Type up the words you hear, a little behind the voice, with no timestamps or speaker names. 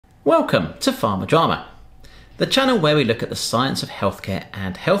Welcome to Pharma Drama, the channel where we look at the science of healthcare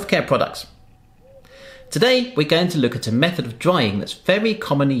and healthcare products. Today we're going to look at a method of drying that's very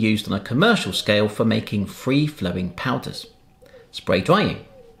commonly used on a commercial scale for making free-flowing powders: spray drying.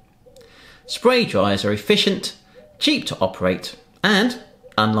 Spray dryers are efficient, cheap to operate, and,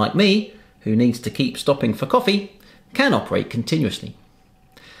 unlike me, who needs to keep stopping for coffee, can operate continuously.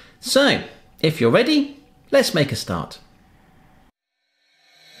 So, if you're ready, let's make a start.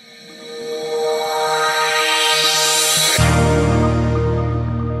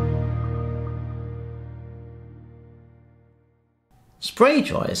 Spray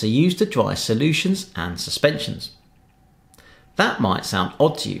dryers are used to dry solutions and suspensions. That might sound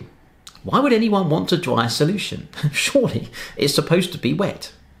odd to you. Why would anyone want to dry a solution? Surely it's supposed to be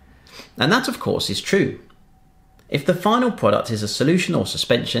wet. And that, of course, is true. If the final product is a solution or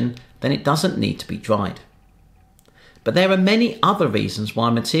suspension, then it doesn't need to be dried. But there are many other reasons why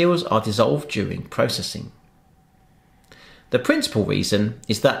materials are dissolved during processing. The principal reason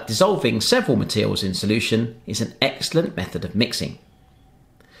is that dissolving several materials in solution is an excellent method of mixing.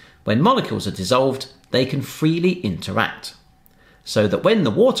 When molecules are dissolved, they can freely interact, so that when the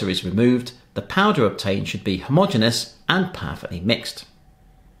water is removed, the powder obtained should be homogeneous and perfectly mixed.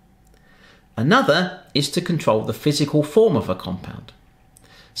 Another is to control the physical form of a compound.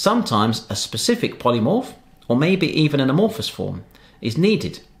 Sometimes a specific polymorph, or maybe even an amorphous form, is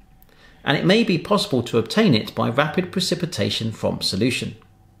needed, and it may be possible to obtain it by rapid precipitation from solution.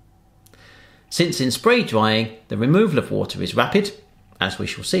 Since in spray drying the removal of water is rapid, as we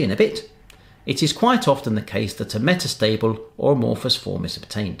shall see in a bit, it is quite often the case that a metastable or amorphous form is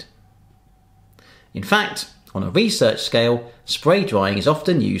obtained. In fact, on a research scale, spray drying is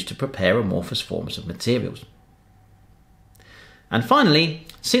often used to prepare amorphous forms of materials. And finally,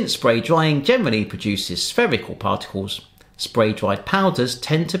 since spray drying generally produces spherical particles, spray dried powders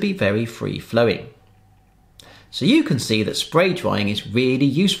tend to be very free flowing. So you can see that spray drying is really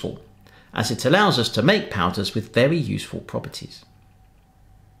useful, as it allows us to make powders with very useful properties.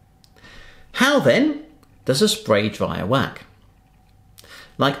 How then does a spray dryer work?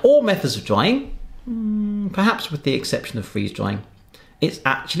 Like all methods of drying, perhaps with the exception of freeze drying, it's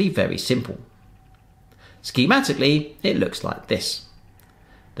actually very simple. Schematically, it looks like this.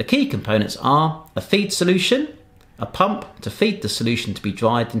 The key components are a feed solution, a pump to feed the solution to be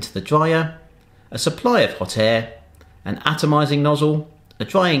dried into the dryer, a supply of hot air, an atomizing nozzle, a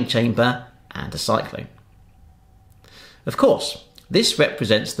drying chamber, and a cyclone. Of course, this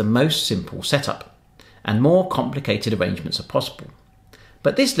represents the most simple setup, and more complicated arrangements are possible,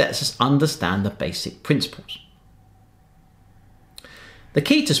 but this lets us understand the basic principles. The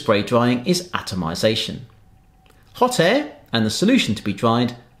key to spray drying is atomization. Hot air and the solution to be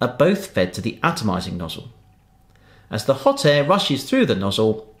dried are both fed to the atomizing nozzle. As the hot air rushes through the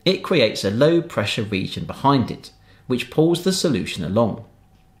nozzle, it creates a low pressure region behind it, which pulls the solution along.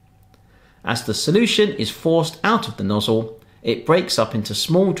 As the solution is forced out of the nozzle, it breaks up into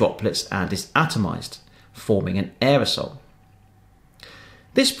small droplets and is atomized, forming an aerosol.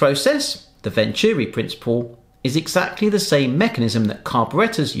 This process, the Venturi principle, is exactly the same mechanism that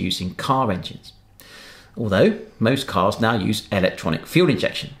carburetors use in car engines. Although most cars now use electronic fuel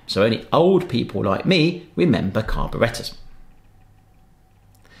injection, so only old people like me remember carburetors.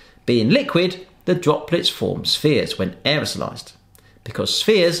 Being liquid, the droplets form spheres when aerosolized, because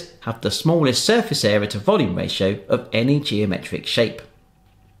spheres have the smallest surface area to volume ratio of any geometric shape.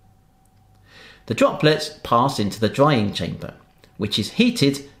 The droplets pass into the drying chamber, which is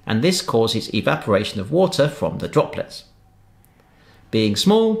heated, and this causes evaporation of water from the droplets. Being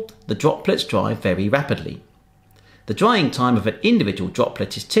small, the droplets dry very rapidly. The drying time of an individual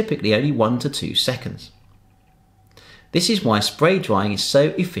droplet is typically only 1 to 2 seconds. This is why spray drying is so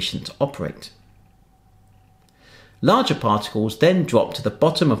efficient to operate. Larger particles then drop to the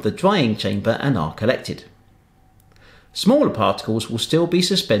bottom of the drying chamber and are collected. Smaller particles will still be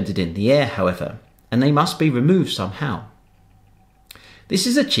suspended in the air, however, and they must be removed somehow. This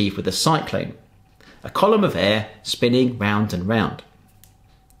is achieved with a cyclone, a column of air spinning round and round.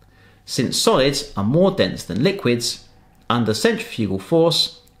 Since solids are more dense than liquids, under centrifugal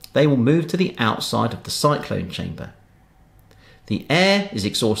force, they will move to the outside of the cyclone chamber. The air is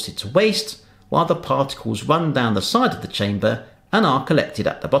exhausted to waste, while the particles run down the side of the chamber and are collected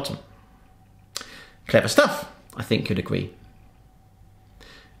at the bottom. Clever stuff, I think you'd agree.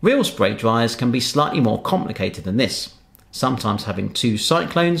 Real spray dryers can be slightly more complicated than this, sometimes having 2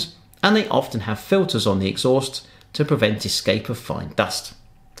 cyclones, and they often have filters on the exhaust to prevent escape of fine dust.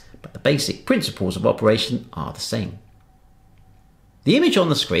 But the basic principles of operation are the same. The image on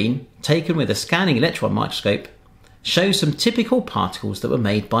the screen, taken with a scanning electron microscope, shows some typical particles that were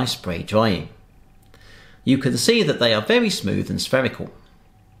made by spray drying. You can see that they are very smooth and spherical.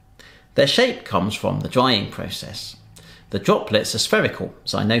 Their shape comes from the drying process. The droplets are spherical,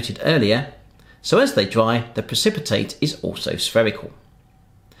 as I noted earlier, so as they dry, the precipitate is also spherical.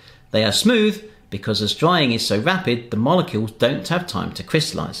 They are smooth because as drying is so rapid, the molecules don't have time to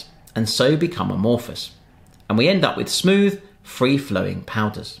crystallise, and so become amorphous, and we end up with smooth, free-flowing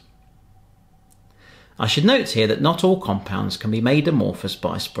powders. I should note here that not all compounds can be made amorphous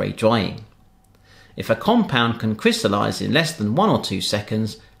by spray drying. If a compound can crystallise in less than 1 or 2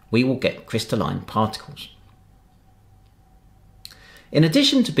 seconds, we will get crystalline particles. In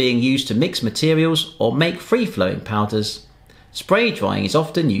addition to being used to mix materials or make free-flowing powders, spray drying is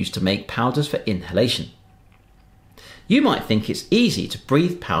often used to make powders for inhalation. You might think it's easy to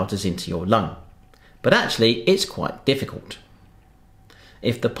breathe powders into your lung, but actually it's quite difficult.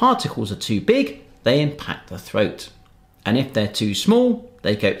 If the particles are too big, they impact the throat, and if they're too small,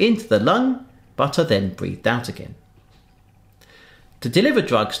 they go into the lung but are then breathed out again. To deliver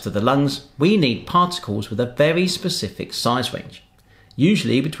drugs to the lungs, we need particles with a very specific size range,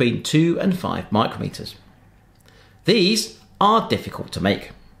 usually between 2 and 5 micrometers. These are difficult to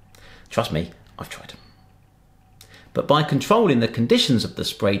make. Trust me, I've tried. But by controlling the conditions of the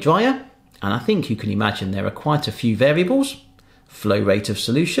spray dryer, and I think you can imagine there are quite a few variables: flow rate of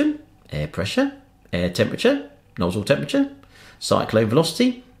solution, air pressure, air temperature, nozzle temperature, cyclone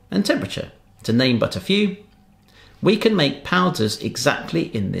velocity, and temperature, to name but a few, we can make powders exactly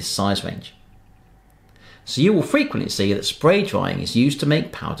in this size range. So you will frequently see that spray drying is used to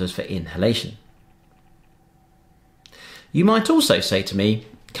make powders for inhalation. You might also say to me,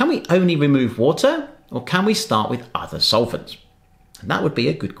 can we only remove water, or can we start with other solvents? And that would be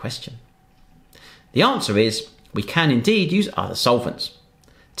a good question. The answer is, we can indeed use other solvents,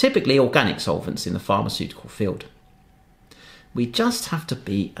 typically organic solvents in the pharmaceutical field. We just have to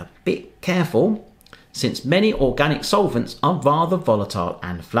be a bit careful, since many organic solvents are rather volatile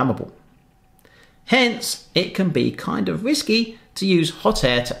and flammable. Hence, it can be kind of risky to use hot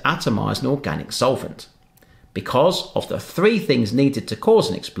air to atomise an organic solvent, because of the 3 things needed to cause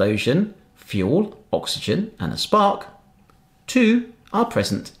an explosion: fuel, oxygen, and a spark. 2 are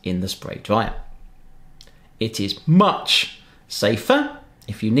present in the spray dryer. It is much safer,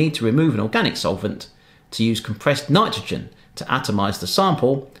 if you need to remove an organic solvent, to use compressed nitrogen to atomise the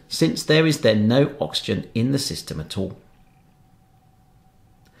sample, since there is then no oxygen in the system at all.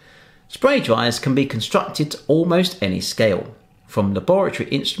 Spray dryers can be constructed to almost any scale, from laboratory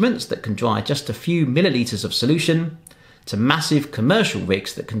instruments that can dry just a few millilitres of solution, to massive commercial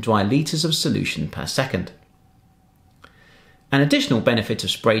rigs that can dry litres of solution per second. An additional benefit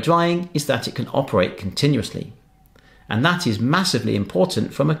of spray drying is that it can operate continuously, and that is massively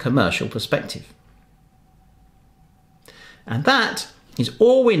important from a commercial perspective. And that is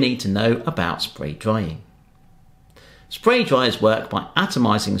all we need to know about spray drying. Spray dryers work by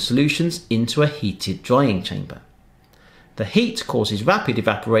atomising solutions into a heated drying chamber. The heat causes rapid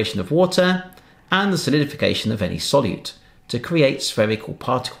evaporation of water and the solidification of any solute to create spherical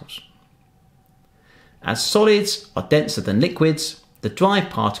particles. As solids are denser than liquids, the dry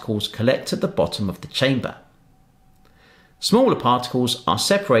particles collect at the bottom of the chamber. Smaller particles are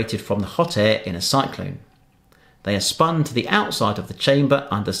separated from the hot air in a cyclone. They are spun to the outside of the chamber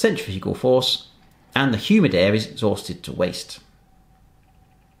under centrifugal force, and the humid air is exhausted to waste.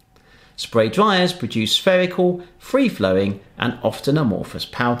 Spray dryers produce spherical, free-flowing, and often amorphous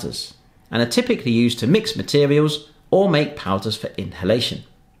powders, and are typically used to mix materials or make powders for inhalation.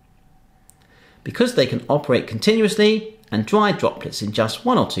 Because they can operate continuously and dry droplets in just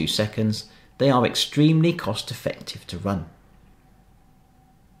 1 or 2 seconds, they are extremely cost-effective to run.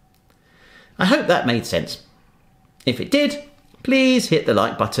 I hope that made sense. If it did, please hit the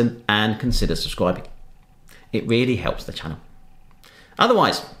like button and consider subscribing. It really helps the channel.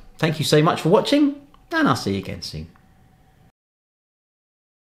 Otherwise, thank you so much for watching, and I'll see you again soon.